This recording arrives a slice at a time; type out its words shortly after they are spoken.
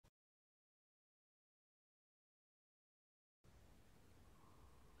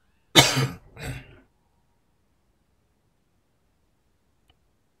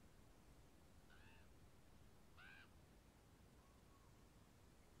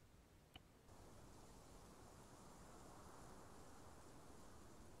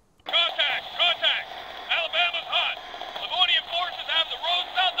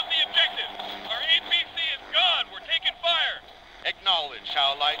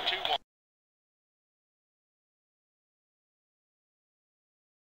2-1.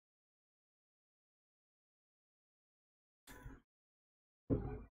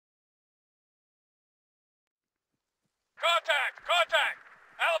 Contact! Contact!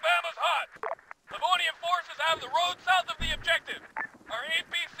 Alabama's hot! Livonian forces have the road south of the objective. Our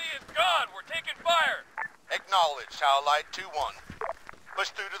APC is gone. We're taking fire. Acknowledged, Satellite 2-1. Push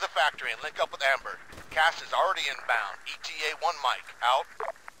through to the factory and link up with Amber. Cash is already inbound. ETA 1 Mike. Out.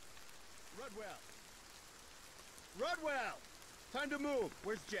 Rudwell! Rudwell! Time to move.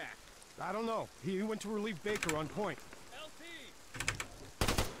 Where's Jack? I don't know. He went to relieve Baker on point. LT!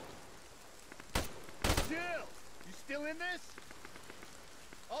 Jill! You still in this?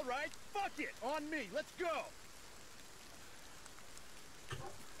 All right, fuck it! On me, let's go!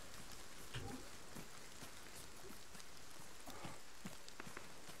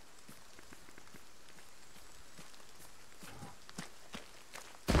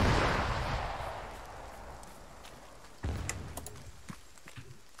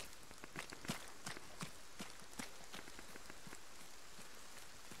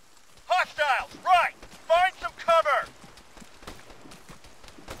 Hostiles! Right! Find some cover!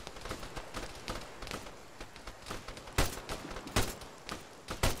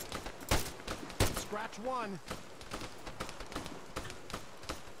 Scratch one.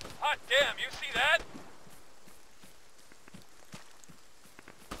 Hot damn, you see that?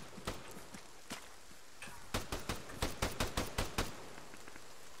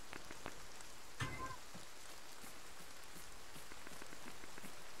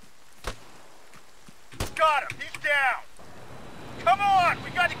 Got him! He's down! Come on!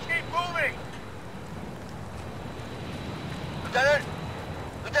 We gotta keep moving!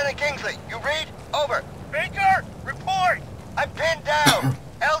 Lieutenant Kingsley, you read? Over. Baker! Report! I'm pinned down.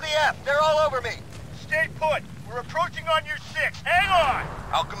 LDF, they're all over me. Stay put! We're approaching on your 6. Hang on!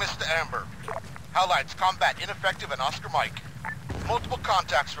 Alchemist to Amber. Halides, combat ineffective and Oscar Mike. Multiple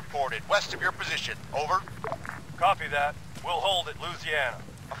contacts reported west of your position. Over. Copy that. We'll hold at Louisiana.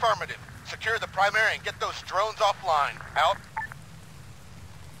 Affirmative. Secure the primary and get those drones offline. Out.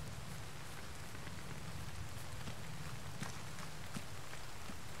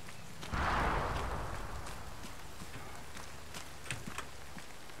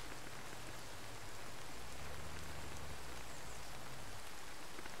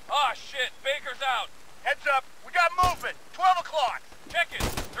 Ah, shit! Baker's out! Heads up! We got movement! 12 o'clock! Check it!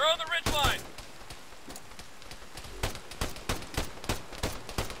 They're on the ridge line!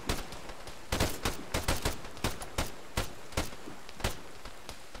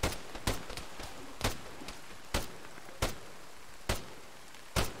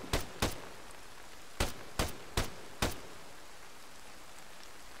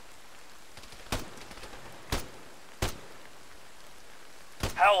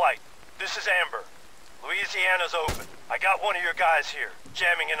 Howlight, this is Amber. Louisiana's open. I got one of your guys here,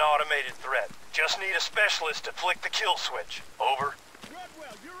 jamming an automated threat. Just need a specialist to flick the kill switch. Over.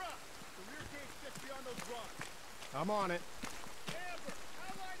 Rudwell, you're up! The rear gate's just beyond those rocks. I'm on it. Amber,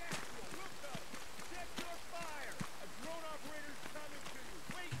 Allied actual, Wilco! Check your fire! A drone operator's coming to you.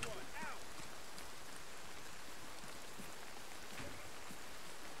 Wait one, out!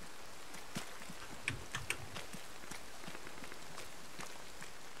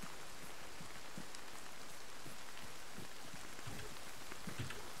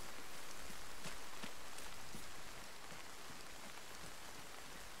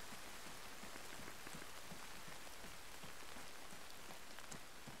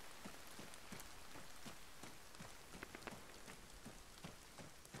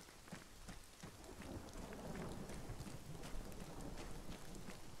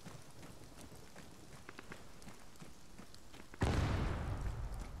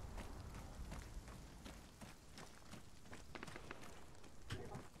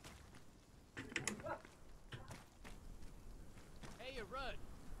 Rudd,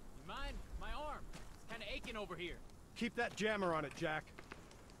 you mind? My arm. It's kind of aching over here. Keep that jammer on it, Jack.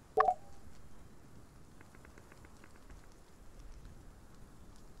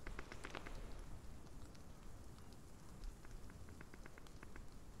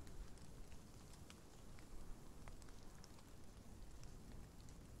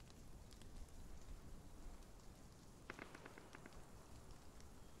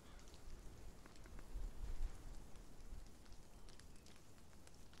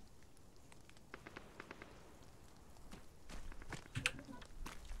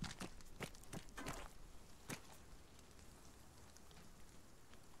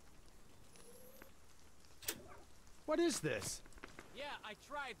 What is this? Yeah, I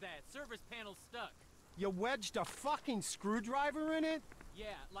tried that. Service panel's stuck. You wedged a fucking screwdriver in it? Yeah,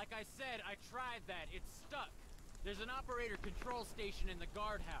 like I said, I tried that. It's stuck. There's an operator control station in the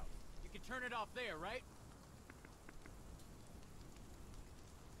guardhouse. You can turn it off there, right?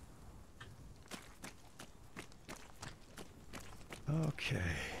 Okay.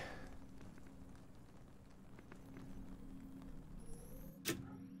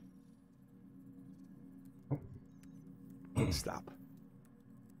 Stop.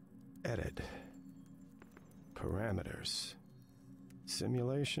 Edit. Parameters.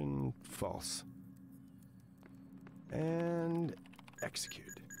 Simulation false. And execute.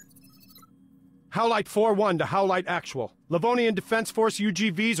 Howlite 4-1 to Howlite Actual. Livonian Defense Force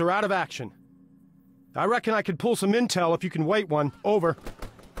UGVs are out of action. I reckon I could pull some intel if you can wait one. Over.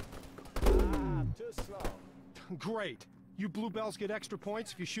 Too slow. Great. You bluebells get extra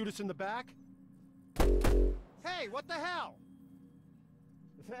points if you shoot us in the back? Hey, what the hell?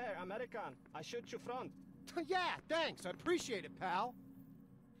 There, American. I shoot you front. Yeah, thanks. I appreciate it, pal.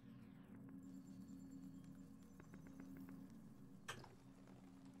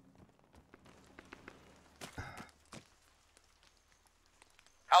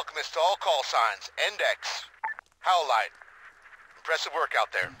 Alchemist to all call signs. Index. Howlite. Impressive work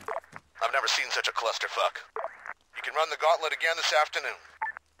out there. I've never seen such a clusterfuck. You can run the gauntlet again this afternoon.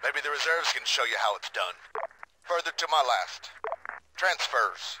 Maybe the reserves can show you how it's done. Further to my last.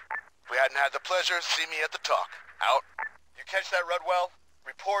 Transfers. If we hadn't had the pleasure, see me at the talk. Out. You catch that, Rudwell?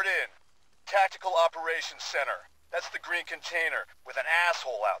 Report in. Tactical Operations Center. That's the green container with an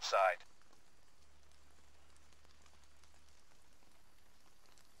asshole outside.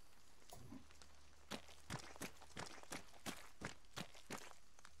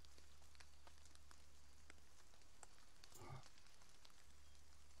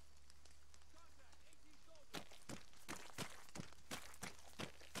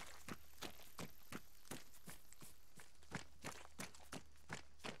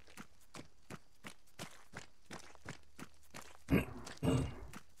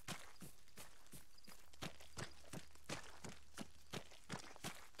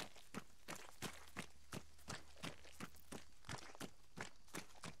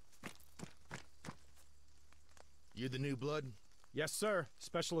 You the new blood? Yes, sir.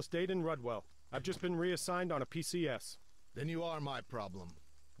 Specialist Aiden Rudwell. I've just been reassigned on a PCS. Then you are my problem.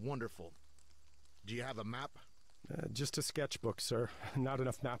 Wonderful. Do you have a map? Just a sketchbook, sir. Not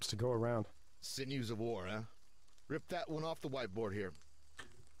enough maps to go around. Sinews of war, huh? Rip that one off the whiteboard here.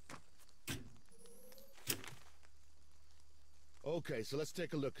 Okay, so let's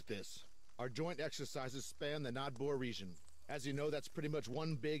take a look at this. Our joint exercises span the Nadbor region. As you know, that's pretty much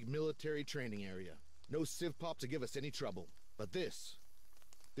one big military training area. No civ pop to give us any trouble. But this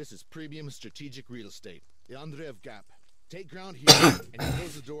is premium strategic real estate. The Andreev Gap. Take ground here, and you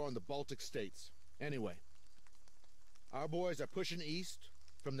close the door on the Baltic states. Anyway, our boys are pushing east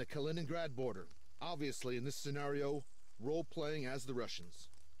from the Kaliningrad border. Obviously, in this scenario, role-playing as the Russians.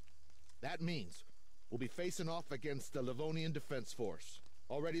 That means we'll be facing off against the Livonian Defense Force.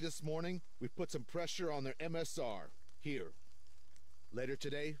 Already this morning, we've put some pressure on their MSR, here. Later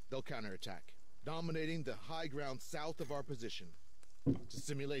today, they'll counterattack, dominating the high ground south of our position. To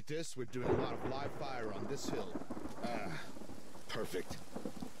simulate this, we're doing a lot of live fire on this hill. Perfect.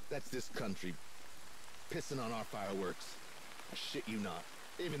 That's this country pissing on our fireworks. I shit you not.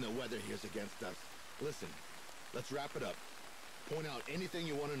 Even the weather here's against us. Listen, let's wrap it up. Point out anything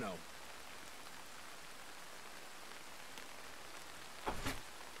you want to know.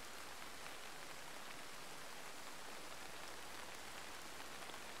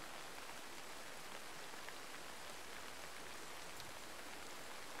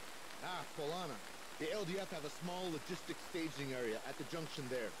 Polana. The LDF have a small logistics staging area at the junction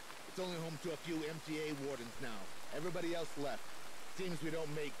there. It's only home to a few MTA wardens now. Everybody else left. Seems we don't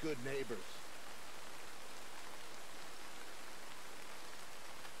make good neighbors.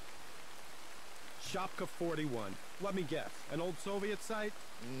 Shopka 41. Let me guess. An old Soviet site?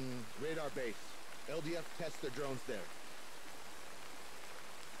 Radar base. LDF tests their drones there.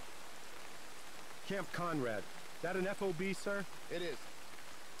 Camp Conrad. That an FOB, sir? It is.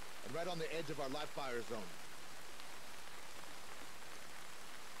 And right on the edge of our live fire zone.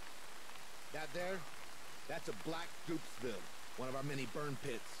 That there, that's a black Goopsville, one of our many burn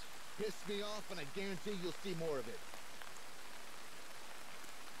pits. Piss me off and I guarantee you'll see more of it.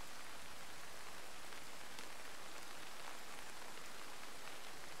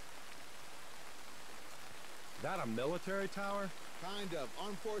 That a military tower? Kind of.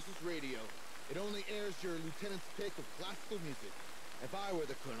 Armed Forces radio. It only airs your lieutenant's pick of classical music. If I were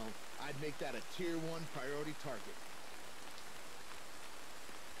the colonel, I'd make that a Tier 1 priority target.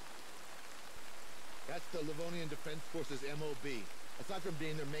 That's the Livonian Defense Forces MOB. Aside from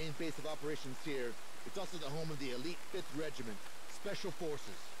being their main base of operations here, it's also the home of the elite 5th Regiment, Special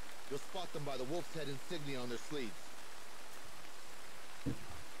Forces. You'll spot them by the wolf's head insignia on their sleeves.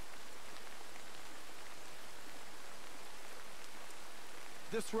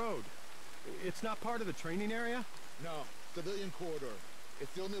 This road, it's not part of the training area? No, civilian corridor.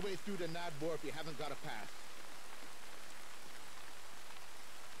 It's the only way through to Nadbor if you haven't got a pass.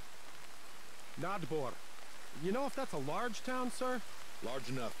 Nadbor. You know if that's a large town, sir? Large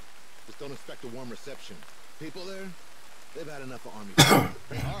enough. Just don't expect a warm reception. People there, they've had enough of army.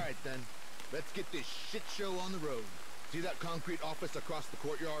 All right, then. Let's get this shit show on the road. See that concrete office across the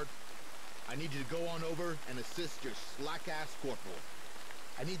courtyard? I need you to go on over and assist your slack-ass corporal.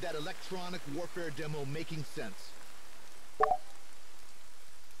 I need that electronic warfare demo making sense.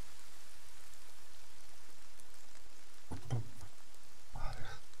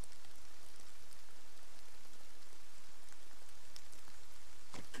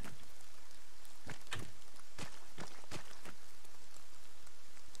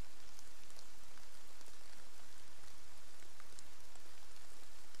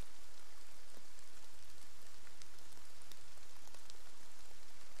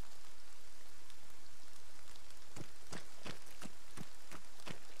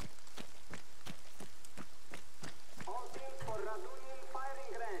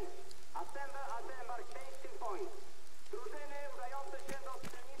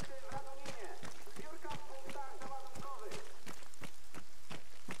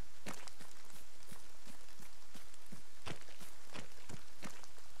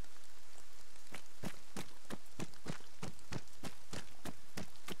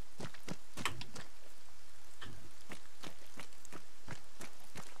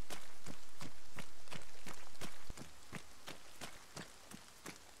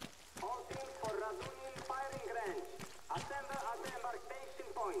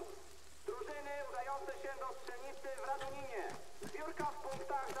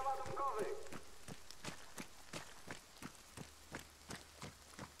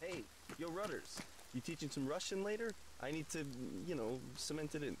 Hey, yo Rudders, you teaching some Russian later? I need to,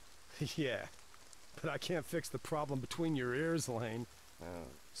 cement it in. Yeah, but I can't fix the problem between your ears, Lane.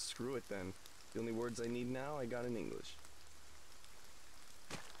 Screw it then. The only words I need now, I got in English.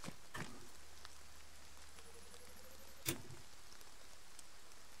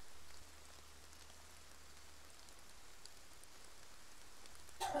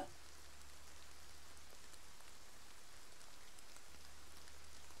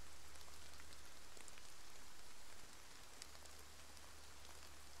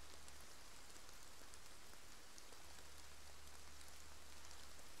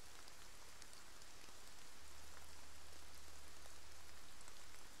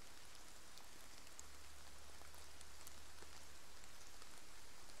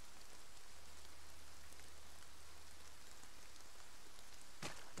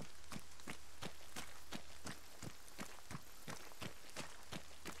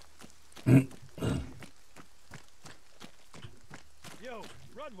 Yo,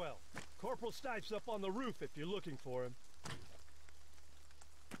 Rudwell. Corporal Stipe's up on the roof if you're looking for him.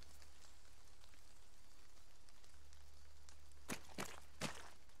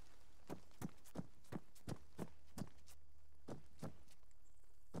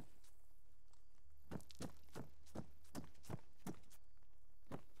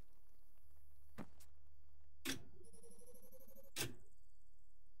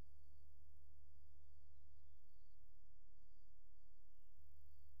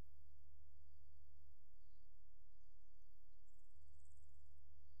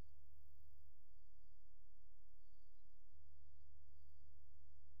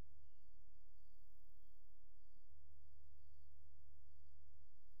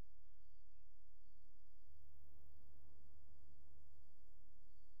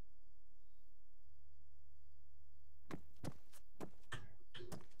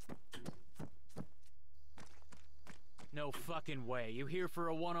 No fucking way. You here for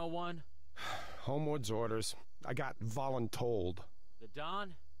a 101? Homewood's orders. I got voluntold. The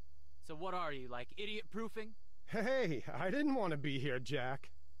Don? So what are you, like idiot-proofing? Hey, I didn't want to be here,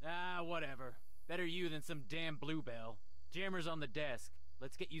 Jack. Ah, whatever. Better you than some damn bluebell. Jammer's on the desk.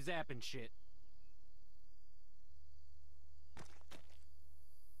 Let's get you zapping shit.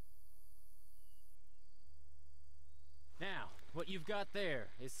 Now, what you've got there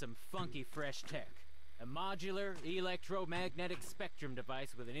is some funky fresh tech. A modular electromagnetic spectrum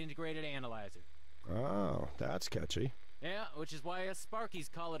device with an integrated analyzer. Oh, that's catchy. Yeah, which is why us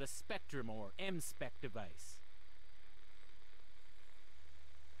Sparkies call it a spectrum or M-spec device.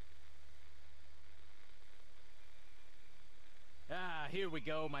 Ah, here we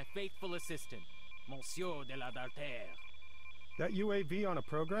go, my faithful assistant, Monsieur de la Dartere. That UAV on a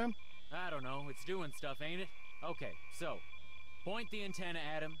program? I don't know, it's doing stuff, ain't it? Okay, so, point the antenna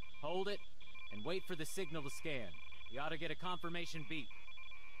at him, hold it, and wait for the signal to scan. You ought to get a confirmation beep.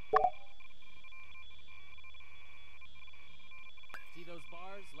 See those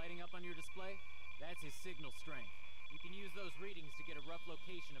bars lighting up on your display? That's his signal strength. You can use those readings to get a rough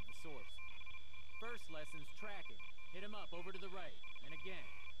location of the source. First lesson's tracking. Hit him up over to the right. And again,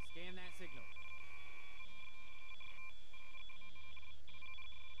 scan that signal.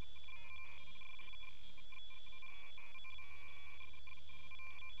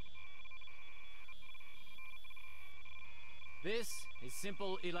 This is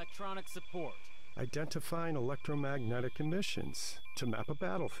simple electronic support. Identifying electromagnetic emissions to map a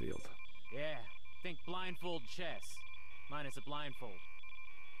battlefield. Yeah, think blindfold chess. Minus a blindfold.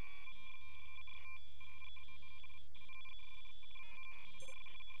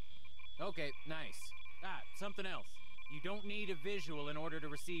 Okay, nice. Ah, something else. You don't need a visual in order to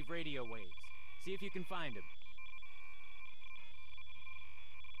receive radio waves. See if you can find them.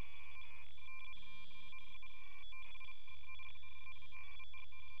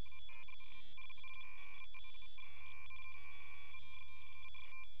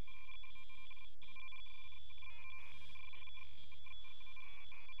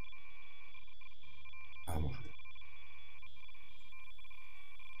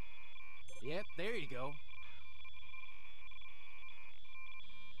 Yep, there you go.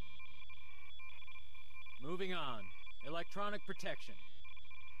 Moving on. Electronic protection.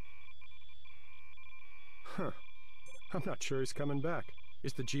 Huh. I'm not sure he's coming back.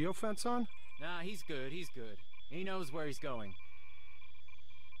 Is the geofence on? Nah, he's good, he's good. He knows where he's going.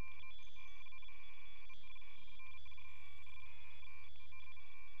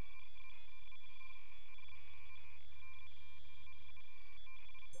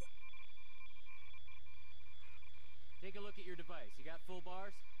 Take a look at your device. You got full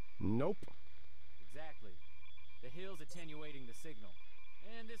bars? Nope. Exactly. The hill's attenuating the signal.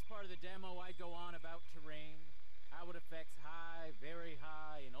 And this part of the demo, I go on about terrain, how it affects high, very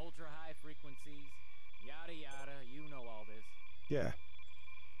high, and ultra-high frequencies. Yada yada, you know all this. Yeah.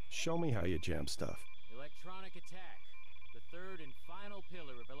 Show me how you jam stuff. Electronic attack. The third and final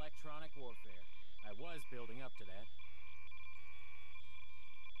pillar of electronic warfare. I was building up to that.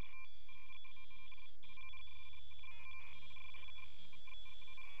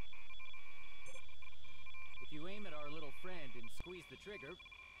 If you aim at our little friend and squeeze the trigger...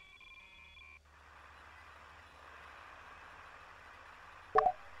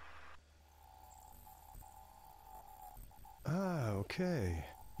 Ah, okay.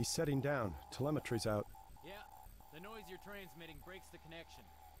 He's setting down. Telemetry's out. Yeah, the noise you're transmitting breaks the connection.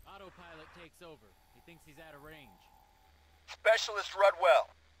 Autopilot takes over. He thinks he's out of range. Specialist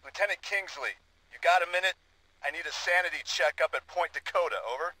Rudwell, Lieutenant Kingsley, you got a minute? I need a sanity check up at Point Dakota,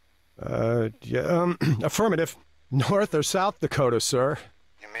 over? Yeah, affirmative. North or South Dakota, sir?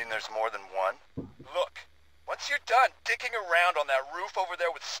 You mean there's more than one? Look, once you're done dicking around on that roof over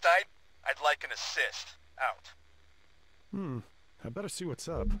there with Stipe, I'd like an assist. Out. I better see what's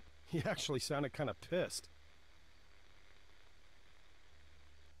up. He actually sounded kind of pissed.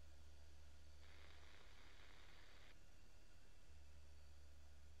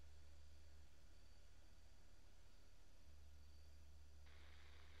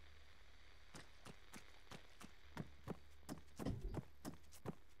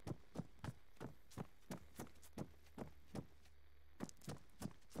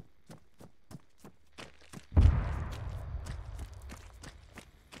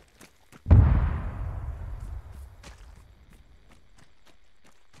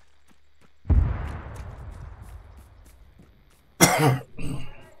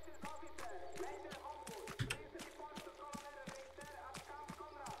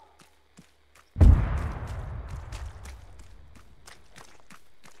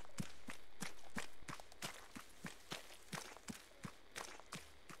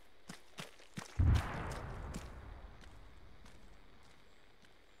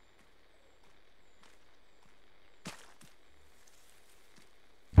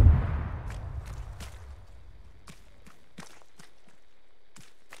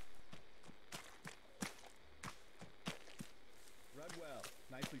 Rudwell,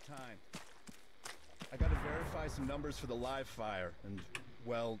 nicely timed. I gotta verify some numbers for the live fire, and,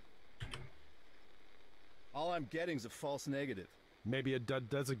 well... all I'm getting's a false negative. Maybe a dud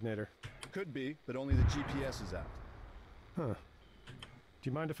designator. Could be, but only the GPS is out. Huh. Do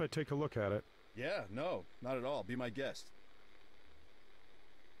you mind if I take a look at it? Yeah, no, not at all. Be my guest.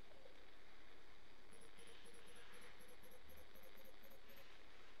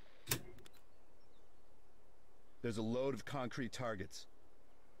 There's a load of concrete targets.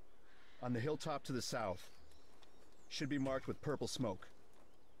 On the hilltop to the south. Should be marked with purple smoke.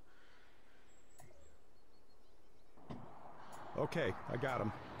 Okay, I got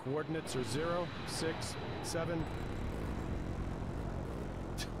them. Coordinates are 0, 6, 7...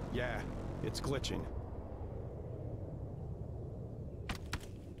 Yeah, it's glitching.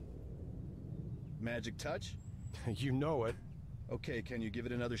 Magic touch? You know it. Okay, can you give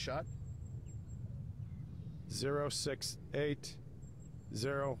it another shot? 068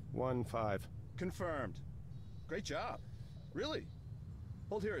 015. Confirmed. Great job. Really?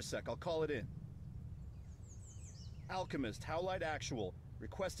 Hold here a sec, I'll call it in. Alchemist, Howlite Actual,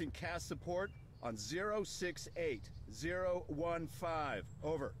 requesting cast support on 068 015.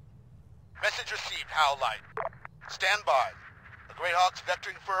 Over. Message received, Howlite. Stand by. The Greyhawk's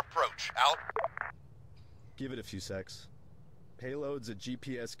vectoring for approach. Out. Give it a few secs. Payload's a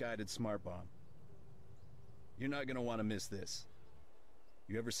GPS-guided smart bomb. You're not gonna want to miss this.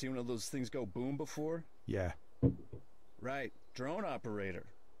 You ever seen one of those things go boom before? Yeah. Right. Drone operator.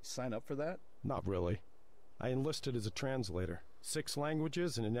 Sign up for that? Not really. I enlisted as a translator. 6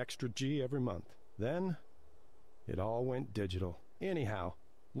 languages and an extra G every month. Then, it all went digital. Anyhow,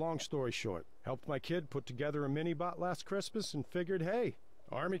 long story short, helped my kid put together a mini-bot last Christmas and figured, hey,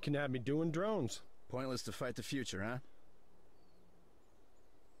 Army can have me doing drones. Pointless to fight the future, huh?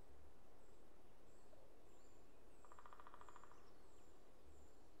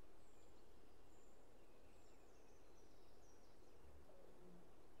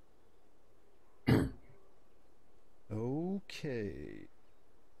 Okay.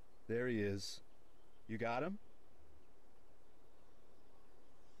 There he is. You got him?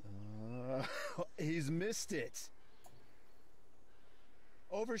 He's missed it.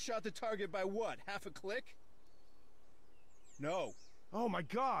 Overshot the target by what? Half a click? No. Oh my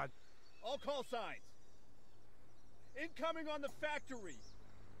God! All call signs. Incoming on the factory.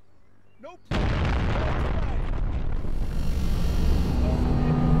 No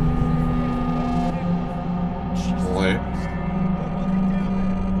Ouais.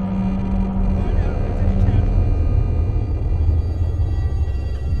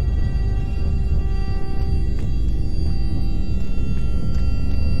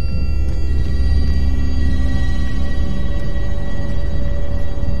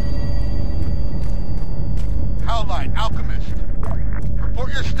 Howlite, Alchemist.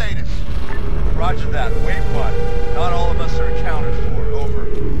 Report your status. Roger that. Wave 1. Not all of us are accounted for. Over.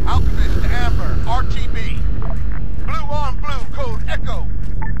 Alchemist to Amber, RTB. Blue on blue, code Echo.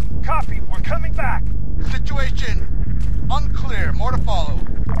 Copy, we're coming back. Situation unclear, more to follow.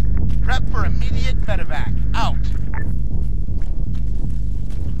 Prep for immediate medevac. Out.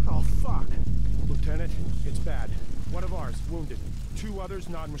 Oh, fuck. Lieutenant, it's bad. One of ours, wounded. 2 others,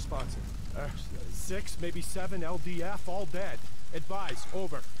 non-responsive. 6, maybe 7 LDF, all dead. Advise,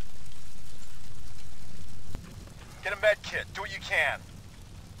 over. Get a med kit. Do what you can.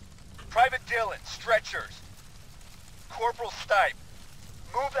 Private Dillon, stretchers. Corporal Stipe,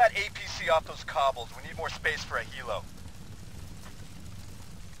 move that APC off those cobbles. We need more space for a helo.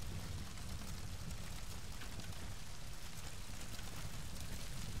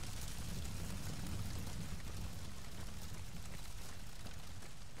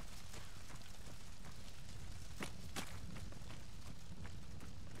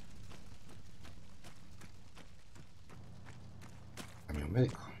 Camión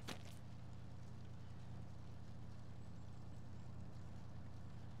médico.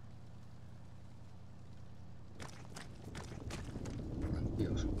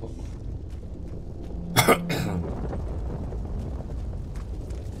 Dios, un poco.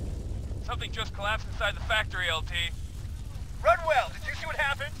 Something just collapsed inside the factory, LT. Rudwell, did you see what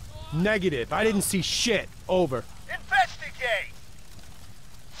happened? Negative. I didn't see shit. Over. Investigate!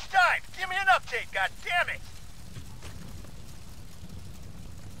 Stipe, give me an update, goddammit!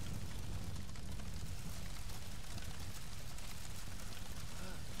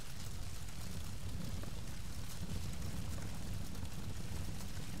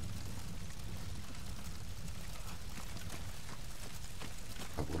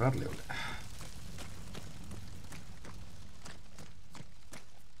 A curarle, ole.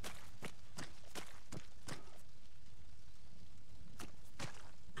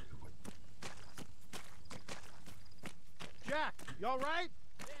 Jack, you all right?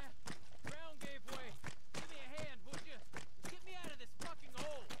 Yeah, ground gave way. Give me a hand, would you? Get me out of this fucking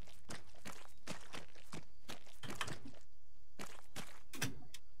hole.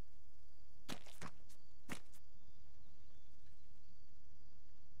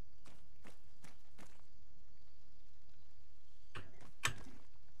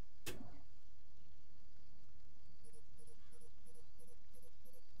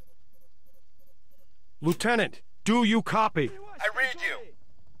 Lieutenant, do you copy? I read you.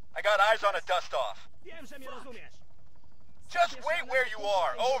 I got eyes on a dust-off. Wiem, że mnie rozumiesz. Just wait where you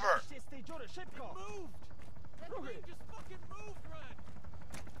are. Over. Z tej dziury, szybko! Ruchy!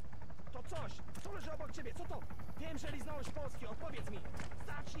 To coś! Co leży obok ciebie? Co to? Wiem, że liznąłeś Polski. Odpowiedz mi!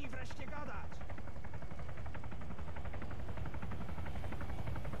 Zacznij wreszcie gadać!